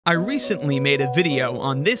I recently made a video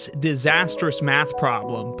on this disastrous math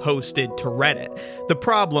problem posted to Reddit. The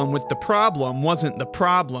problem with the problem wasn't the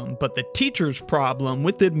problem, but the teacher's problem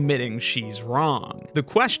with admitting she's wrong. The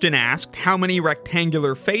question asked, how many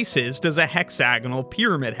rectangular faces does a hexagonal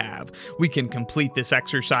pyramid have? We can complete this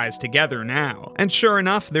exercise together now. And sure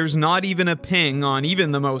enough, there's not even a ping on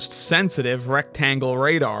even the most sensitive rectangle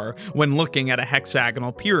radar when looking at a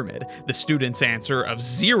hexagonal pyramid. The student's answer of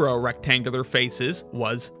 0 rectangular faces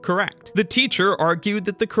was correct. The teacher argued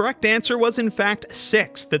that the correct answer was in fact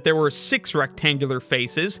 6, that there were 6 rectangular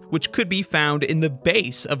faces which could be found in the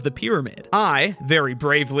base of the pyramid. I, very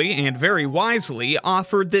bravely and very wisely,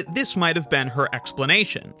 offered that this might have been her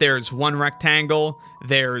explanation. There's 1 rectangle,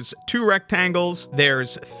 there's 2 rectangles,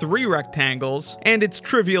 there's 3 rectangles, and it's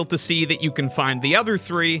trivial to see that you can find the other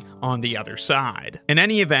 3 on the other side. In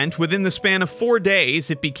any event, within the span of 4 days,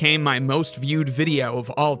 it became my most viewed video of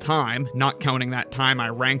all time, not counting that time I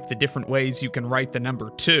ranked the different ways you can write the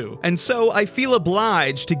number 2. And so I feel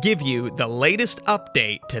obliged to give you the latest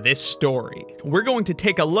update to this story. We're going to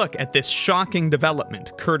take a look at this shocking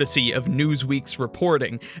development, courtesy of Newsweek's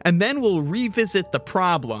reporting, and then we'll revisit the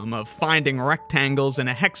problem of finding rectangles in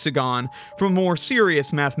a hexagon from a more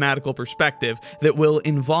serious mathematical perspective that will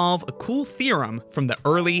involve a cool theorem from the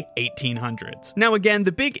early 1800s. Now again,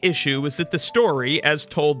 the big issue is that the story, as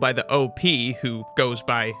told by the OP, who goes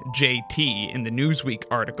by JT in the Newsweek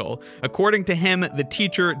article, according to him, the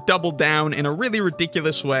teacher doubled down in a really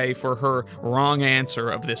ridiculous way for her wrong answer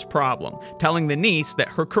of this problem, telling the niece that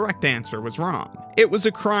her correct answer was wrong. It was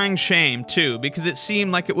a crying shame, too, because it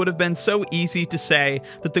seemed like it would have been so easy to say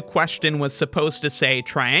that the question was supposed to say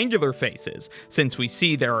triangular faces, since we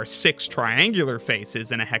see there are 6 triangular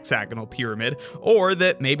faces in a hexagonal pyramid, or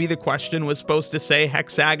that maybe the question was supposed to say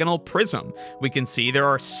hexagonal prism. We can see there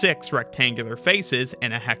are 6 rectangular faces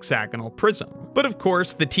in a hexagonal prism. But of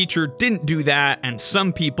course, the teacher didn't do that, and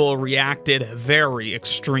some people reacted very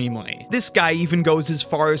extremely. This guy even goes as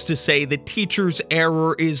far as to say the teacher's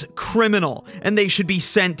error is criminal, and they should be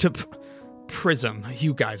sent to prison.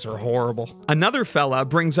 You guys are horrible. Another fella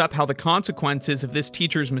brings up how the consequences of this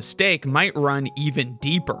teacher's mistake might run even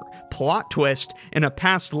deeper. Plot twist, in a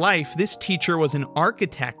past life, this teacher was an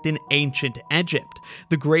architect in ancient Egypt.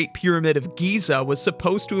 The Great Pyramid of Giza was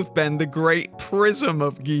supposed to have been the Great Prism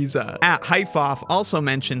of Giza. Haifoff also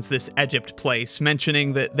mentions this Egypt place,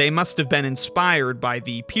 mentioning that they must have been inspired by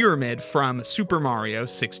the pyramid from Super Mario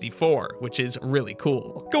 64, which is really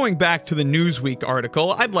cool. Going back to the Newsweek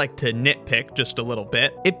article, I'd like to nitpick just a little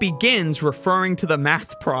bit. It begins referring to the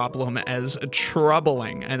math problem as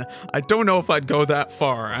troubling, and I don't know if I'd go that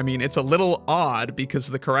far. I mean, it's a little odd because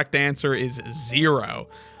the correct answer is 0.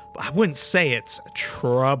 I wouldn't say it's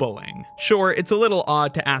troubling. Sure, it's a little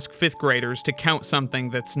odd to ask 5th graders to count something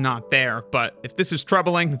that's not there, but if this is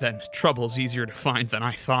troubling, then trouble's easier to find than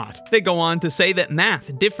I thought. They go on to say that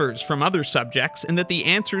math differs from other subjects and that the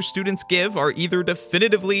answers students give are either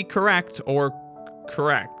definitively correct or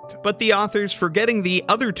correct, but the author's forgetting the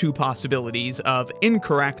other 2 possibilities of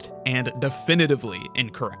incorrect and definitively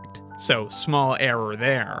incorrect. So, small error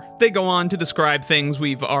there. They go on to describe things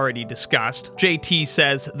we've already discussed. JT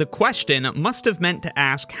says, the question must have meant to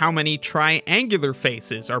ask how many triangular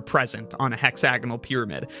faces are present on a hexagonal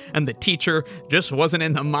pyramid, and the teacher just wasn't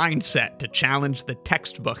in the mindset to challenge the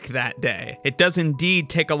textbook that day. It does indeed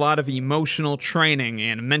take a lot of emotional training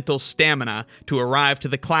and mental stamina to arrive to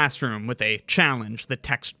the classroom with a challenge the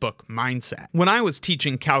textbook mindset. When I was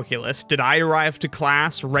teaching calculus, did I arrive to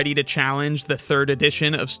class ready to challenge the 3rd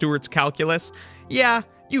edition of Stewart's Calculus? Yeah,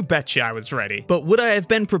 you betcha I was ready. But would I have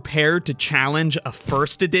been prepared to challenge a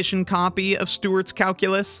 1st edition copy of Stewart's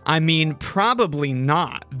Calculus? I mean, probably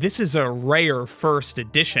not. This is a rare 1st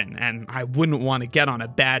edition, and I wouldn't want to get on a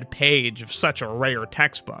bad page of such a rare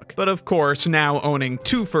textbook. But of course, now owning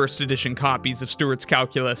 2 1st edition copies of Stewart's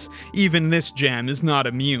Calculus, even this gem is not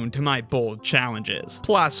immune to my bold challenges.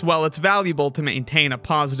 Plus, while it's valuable to maintain a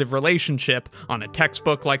positive relationship on a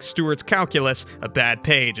textbook like Stewart's Calculus, a bad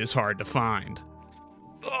page is hard to find.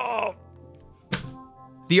 Oh.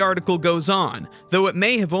 The article goes on. Though it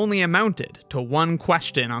may have only amounted to 1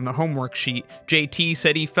 question on the homework sheet, JT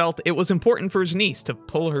said he felt it was important for his niece to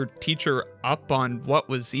pull her teacher up on what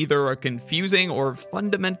was either a confusing or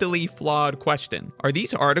fundamentally flawed question. Are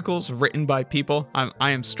these articles written by people?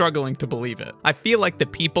 I am struggling to believe it. I feel like the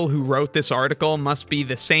people who wrote this article must be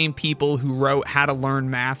the same people who wrote How to Learn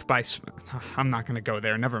Math by... I'm not gonna go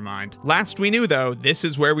there, never mind. Last we knew though, this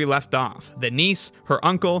is where we left off. The niece, her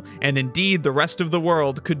uncle, and indeed the rest of the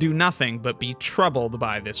world could do nothing but be troubled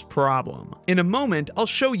by this problem. In a moment, I'll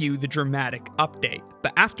show you the dramatic update.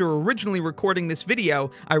 But after originally recording this video,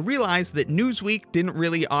 I realized that Newsweek didn't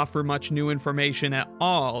really offer much new information at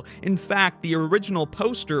all. In fact, the original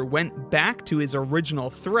poster went back to his original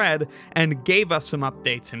thread and gave us some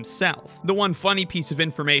updates himself. The one funny piece of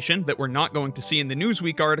information that we're not going to see in the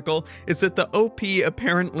Newsweek article is that the OP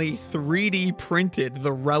apparently 3D printed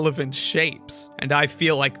the relevant shapes. And I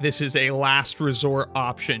feel like this is a last resort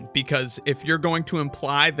option, because if you're going to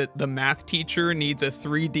imply that the math teacher needs a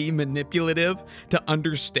 3D manipulative to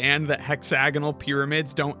understand that hexagonal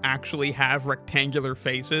pyramids don't actually have rectangular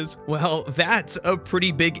faces, well, that's a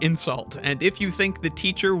pretty big insult. And if you think the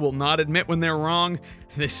teacher will not admit when they're wrong,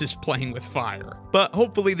 this is playing with fire. But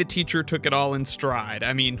hopefully the teacher took it all in stride.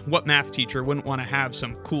 I mean, what math teacher wouldn't want to have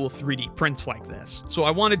some cool 3D prints like this? So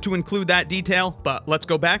I wanted to include that detail, but let's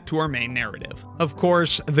go back to our main narrative. Of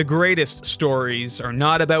course, the greatest stories are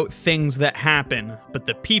not about things that happen, but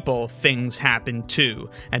the people things happen to.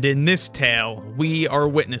 And in this tale, we are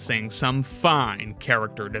witnessing some fine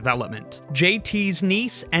character development. JT's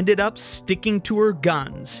niece ended up sticking to her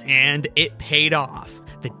guns, and it paid off.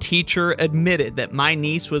 The teacher admitted that my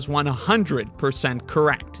niece was 100%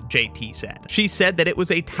 correct, JT said. She said that it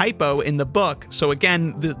was a typo in the book, so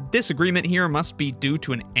again, the disagreement here must be due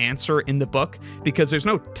to an answer in the book, because there's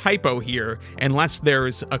no typo here unless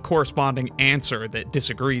there's a corresponding answer that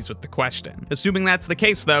disagrees with the question. Assuming that's the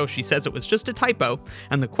case though, she says it was just a typo,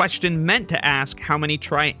 and the question meant to ask how many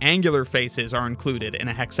triangular faces are included in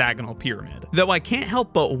a hexagonal pyramid. Though I can't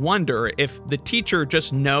help but wonder if the teacher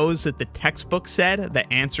just knows that the textbook said that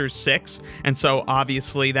answer's 6, and so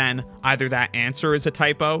obviously then either that answer is a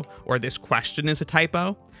typo or this question is a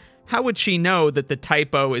typo. How would she know that the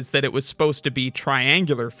typo is that it was supposed to be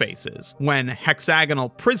triangular faces, when hexagonal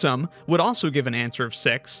prism would also give an answer of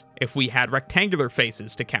 6 if we had rectangular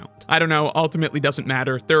faces to count? I don't know, ultimately doesn't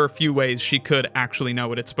matter. There are a few ways she could actually know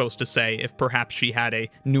what it's supposed to say if perhaps she had a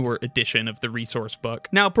newer edition of the resource book.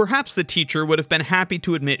 Now, perhaps the teacher would have been happy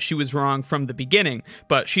to admit she was wrong from the beginning,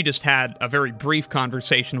 but she just had a very brief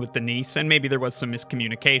conversation with the niece, and maybe there was some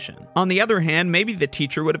miscommunication. On the other hand, maybe the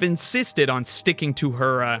teacher would have insisted on sticking to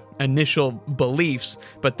her initial beliefs,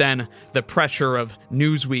 but then the pressure of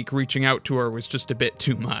Newsweek reaching out to her was just a bit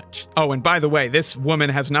too much. Oh, and by the way, this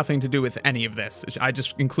woman has nothing to do with any of this. I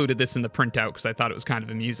just included this in the printout because I thought it was kind of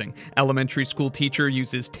amusing. Elementary school teacher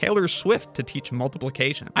uses Taylor Swift to teach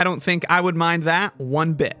multiplication. I don't think I would mind that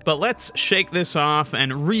one bit. But let's shake this off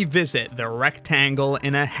and revisit the rectangle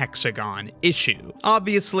in a hexagon issue.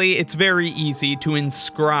 Obviously, it's very easy to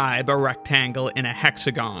inscribe a rectangle in a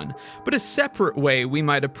hexagon, but a separate way we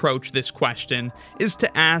might approach this question is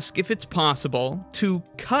to ask if it's possible to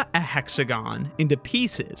cut a hexagon into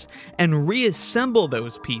pieces and reassemble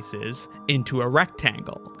those pieces into a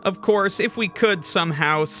rectangle. Of course, if we could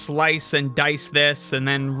somehow slice and dice this and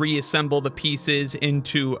then reassemble the pieces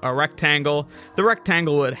into a rectangle, the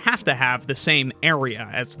rectangle would have to have the same area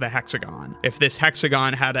as the hexagon. If this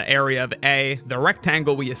hexagon had an area of A, the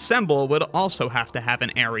rectangle we assemble would also have to have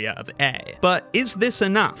an area of A. But is this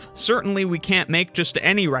enough? Certainly we can't make just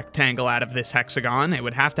any rectangle out of this hexagon. It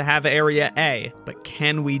would have to have area A, but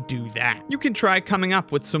can we do that? You can try coming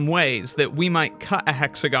up with some ways that we might cut a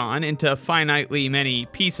hexagon into finitely many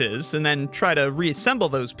pieces and then try to reassemble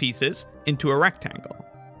those pieces into a rectangle.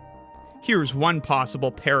 Here's one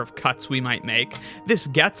possible pair of cuts we might make. This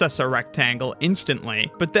gets us a rectangle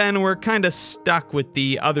instantly, but then we're kind of stuck with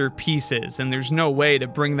the other pieces, and there's no way to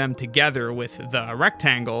bring them together with the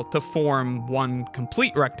rectangle to form one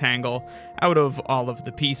complete rectangle out of all of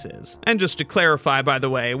the pieces. And just to clarify, by the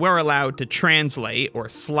way, we're allowed to translate or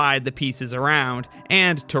slide the pieces around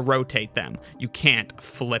and to rotate them. You can't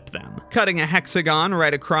flip them. Cutting a hexagon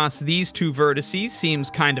right across these two vertices seems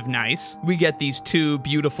kind of nice. We get these two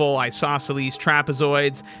beautiful isosceles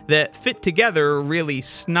trapezoids that fit together really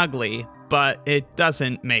snugly, but it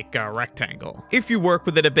doesn't make a rectangle. If you work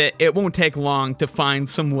with it a bit, it won't take long to find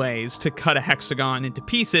some ways to cut a hexagon into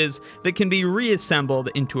pieces that can be reassembled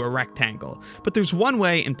into a rectangle. But there's one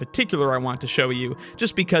way in particular I want to show you,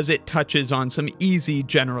 just because it touches on some easy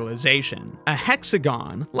generalization. A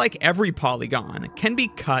hexagon, like every polygon, can be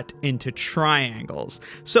cut into triangles.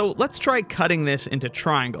 So let's try cutting this into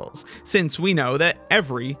triangles, since we know that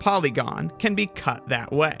every polygon can be cut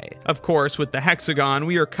that way. Of course, with the hexagon,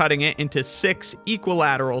 we are cutting it into 6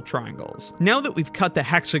 equilateral triangles. Now that we've cut the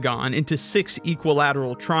hexagon into 6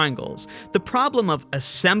 equilateral triangles, the problem of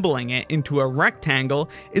assembling it into a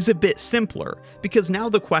rectangle is a bit simpler, because now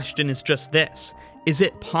the question is just this: Is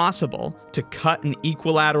it possible to cut an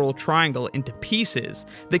equilateral triangle into pieces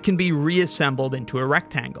that can be reassembled into a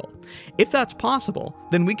rectangle? If that's possible,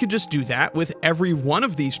 then we could just do that with every one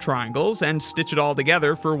of these triangles and stitch it all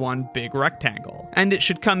together for one big rectangle. And it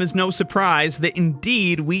should come as no surprise that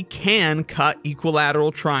indeed we can cut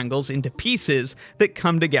equilateral triangles into pieces that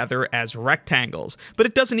come together as rectangles. But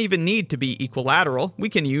it doesn't even need to be equilateral. We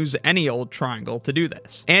can use any old triangle to do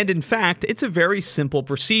this. And in fact, it's a very simple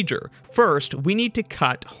procedure. First, we need to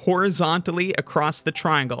cut horizontally across the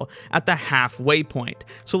triangle at the halfway point.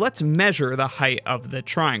 So let's measure the height of the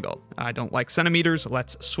triangle. I don't like centimeters,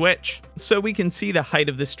 let's switch. So we can see the height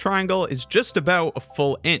of this triangle is just about a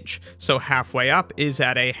full inch. So halfway up is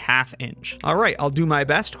at a ½ inch. All right, I'll do my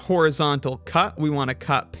best. Horizontal cut, we want to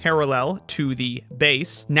cut parallel to the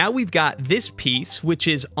base. Now we've got this piece, which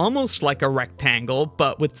is almost like a rectangle,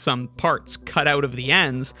 but with some parts cut out of the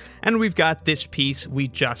ends. And we've got this piece we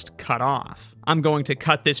just cut off. I'm going to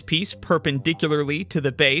cut this piece perpendicularly to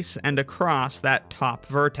the base and across that top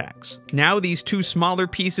vertex. Now these two smaller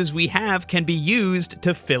pieces we have can be used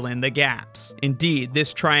to fill in the gaps. Indeed,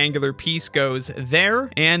 this triangular piece goes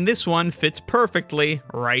there, and this one fits perfectly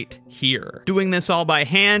right here. Doing this all by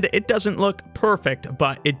hand, it doesn't look perfect,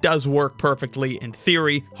 but it does work perfectly in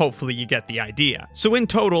theory. Hopefully you get the idea. So in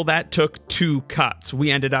total, that took 2 cuts.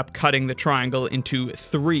 We ended up cutting the triangle into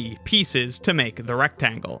 3 pieces to make the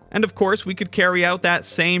rectangle. And of course, we could carry out that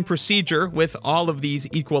same procedure with all of these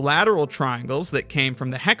equilateral triangles that came from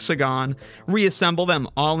the hexagon, reassemble them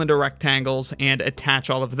all into rectangles, and attach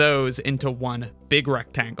all of those into one big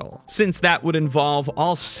rectangle. Since that would involve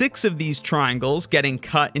all 6 of these triangles getting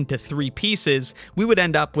cut into 3 pieces, we would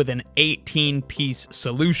end up with an 18-piece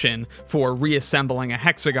solution for reassembling a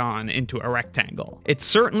hexagon into a rectangle. It's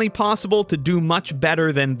certainly possible to do much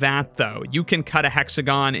better than that, though. You can cut a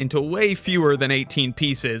hexagon into way fewer than 18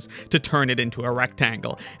 pieces to turn it into a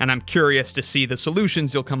rectangle, and I'm curious to see the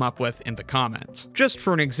solutions you'll come up with in the comments. Just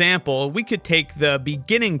for an example, we could take the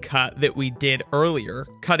beginning cut that we did earlier,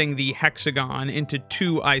 cutting the hexagon into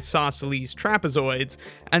 2 isosceles trapezoids,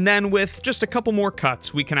 and then with just a couple more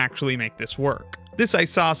cuts, we can actually make this work. This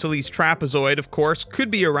isosceles trapezoid, of course,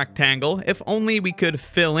 could be a rectangle if only we could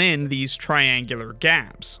fill in these triangular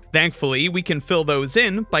gaps. Thankfully, we can fill those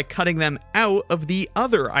in by cutting them out of the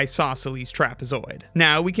other isosceles trapezoid.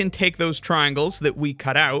 Now we can take those triangles that we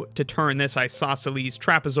cut out to turn this isosceles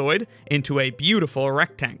trapezoid into a beautiful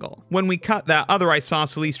rectangle. When we cut that other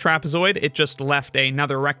isosceles trapezoid, it just left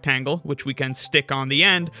another rectangle, which we can stick on the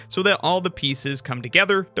end so that all the pieces come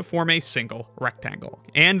together to form a single rectangle.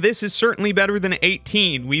 And this is certainly better than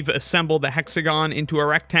 18. We've assembled the hexagon into a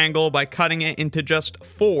rectangle by cutting it into just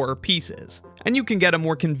 4 pieces. And you can get a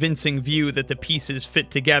more convincing view that the pieces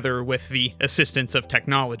fit together with the assistance of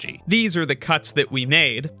technology. These are the cuts that we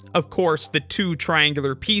made. Of course, the 2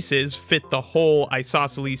 triangular pieces fit the whole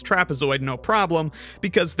isosceles trapezoid no problem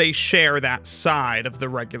because they share that side of the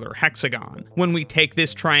regular hexagon. When we take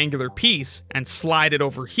this triangular piece and slide it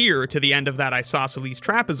over here to the end of that isosceles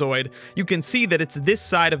trapezoid, you can see that it's this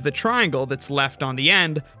side of the triangle that's left on the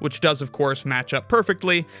end, which does of course match up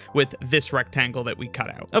perfectly with this rectangle that we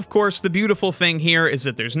cut out. Of course, the beautiful thing here is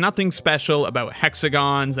that there's nothing special about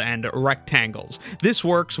hexagons and rectangles. This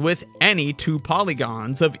works with any 2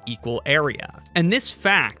 polygons of equal area. And this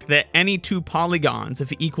fact that any 2 polygons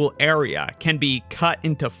of equal area can be cut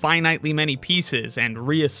into finitely many pieces and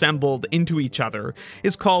reassembled into each other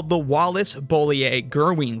is called the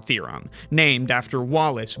Wallace-Bolyai-Gerwien theorem, named after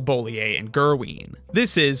Wallace, Bolyai, and Gerwien.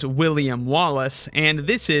 This is William Wallace, and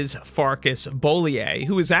this is Farkas Bolyai,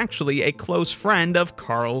 who is actually a close friend of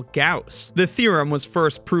Carl Gauss. The theorem was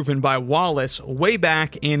first proven by Wallace way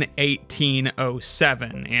back in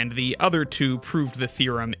 1807, and the other 2 proved the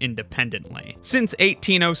theorem independently. Since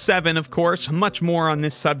 1807, of course, much more on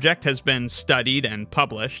this subject has been studied and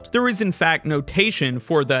published. There is in fact notation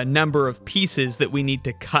for the number of pieces that we need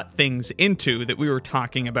to cut things into that we were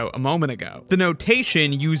talking about a moment ago. The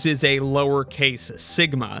notation uses a lowercase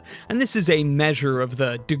sigma, and this is a measure of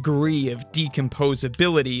the degree of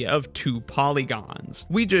decomposability of 2 polygons.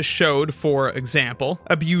 We just showed, for example,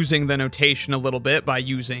 abusing the notation a little bit by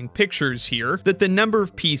using pictures here, that the number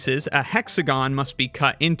of pieces a hexagon must be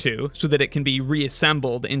cut into so that it can be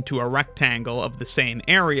reassembled into a rectangle of the same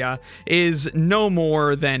area is no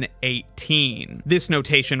more than 18. This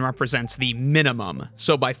notation represents the minimum,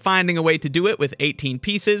 so by finding a way to do it with 18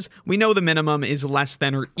 pieces, we know the minimum is less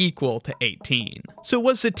than or equal to 18. So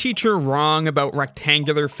was the teacher wrong about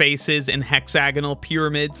rectangular faces and hexagonal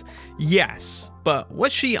pyramids? Yes, but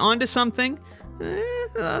was she onto something?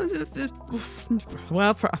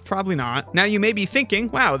 Well, probably not. Now you may be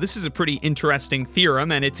thinking, wow, this is a pretty interesting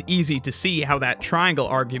theorem, and it's easy to see how that triangle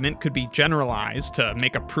argument could be generalized to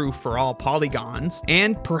make a proof for all polygons.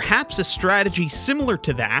 And perhaps a strategy similar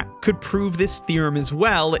to that could prove this theorem as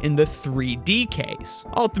well in the 3D case.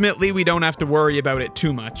 Ultimately, we don't have to worry about it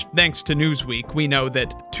too much. Thanks to Newsweek, we know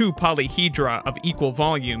that two polyhedra of equal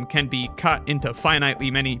volume can be cut into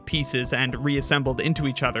finitely many pieces and reassembled into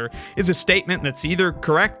each other is a statement that's either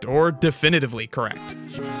correct or definitively correct.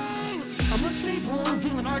 I'm unstable,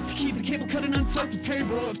 villain art to keep the cable cut and untuck the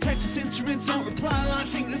cable. If Texas Instruments don't reply, well, I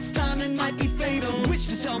think this time it might be fatal. Wish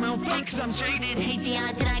to sell my own fake, cause I'm jaded. Hate the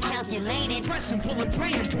odds that I calculated. Press and pull and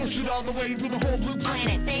pray and push it all the way till the whole blue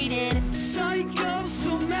planet faded.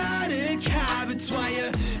 Psychosomatic habits, why you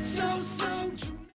so